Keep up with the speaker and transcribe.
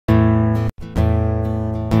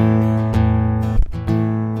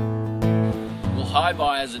Hi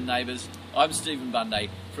buyers and neighbours, I'm Stephen Bunday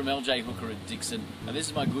from LJ Hooker at Dixon, and this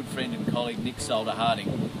is my good friend and colleague Nick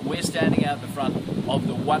Harding. We're standing out the front of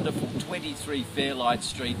the wonderful 23 Fairlight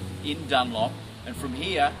Street in Dunlop, and from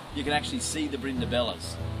here you can actually see the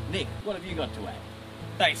Brindabellas. Nick, what have you got to add?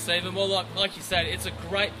 Thanks, Stephen. Well, like you said, it's a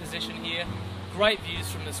great position here, great views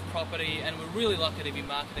from this property, and we're really lucky to be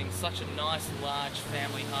marketing such a nice, large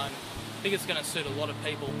family home. I think it's going to suit a lot of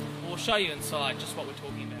people. We'll show you inside just what we're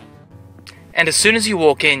talking about. And as soon as you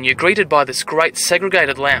walk in, you're greeted by this great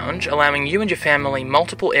segregated lounge, allowing you and your family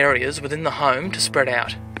multiple areas within the home to spread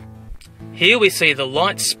out. Here we see the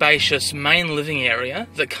light, spacious main living area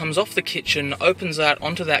that comes off the kitchen, opens out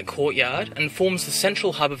onto that courtyard and forms the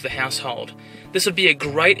central hub of the household. This would be a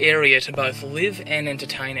great area to both live and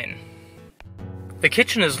entertain in. The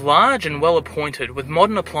kitchen is large and well appointed, with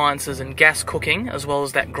modern appliances and gas cooking, as well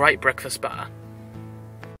as that great breakfast bar.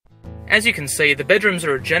 As you can see, the bedrooms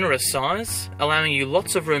are a generous size, allowing you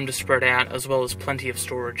lots of room to spread out as well as plenty of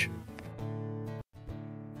storage.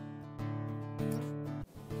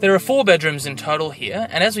 There are 4 bedrooms in total here,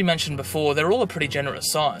 and as we mentioned before, they're all a pretty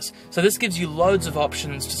generous size. So this gives you loads of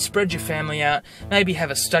options to spread your family out, maybe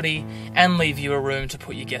have a study, and leave you a room to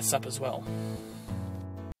put your guests up as well.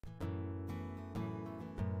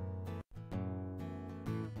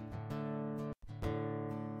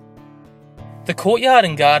 The courtyard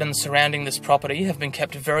and gardens surrounding this property have been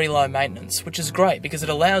kept very low maintenance, which is great because it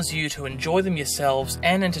allows you to enjoy them yourselves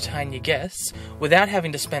and entertain your guests without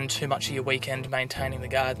having to spend too much of your weekend maintaining the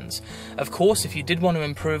gardens. Of course, if you did want to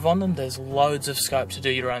improve on them, there's loads of scope to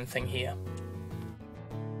do your own thing here.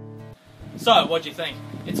 So, what do you think?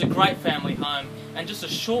 It's a great family home, and just a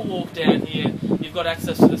short walk down here, you've got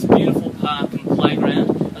access to this beautiful park and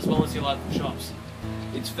playground, as well as your local shops.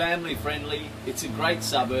 It's family friendly, it's a great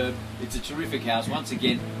suburb, it's a terrific house. Once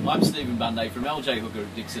again, I'm Stephen Bunday from LJ Hooker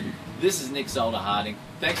at Dixon. This is Nick Harding.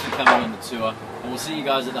 Thanks for coming on the tour, and we'll see you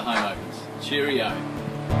guys at the home opens. Cheerio.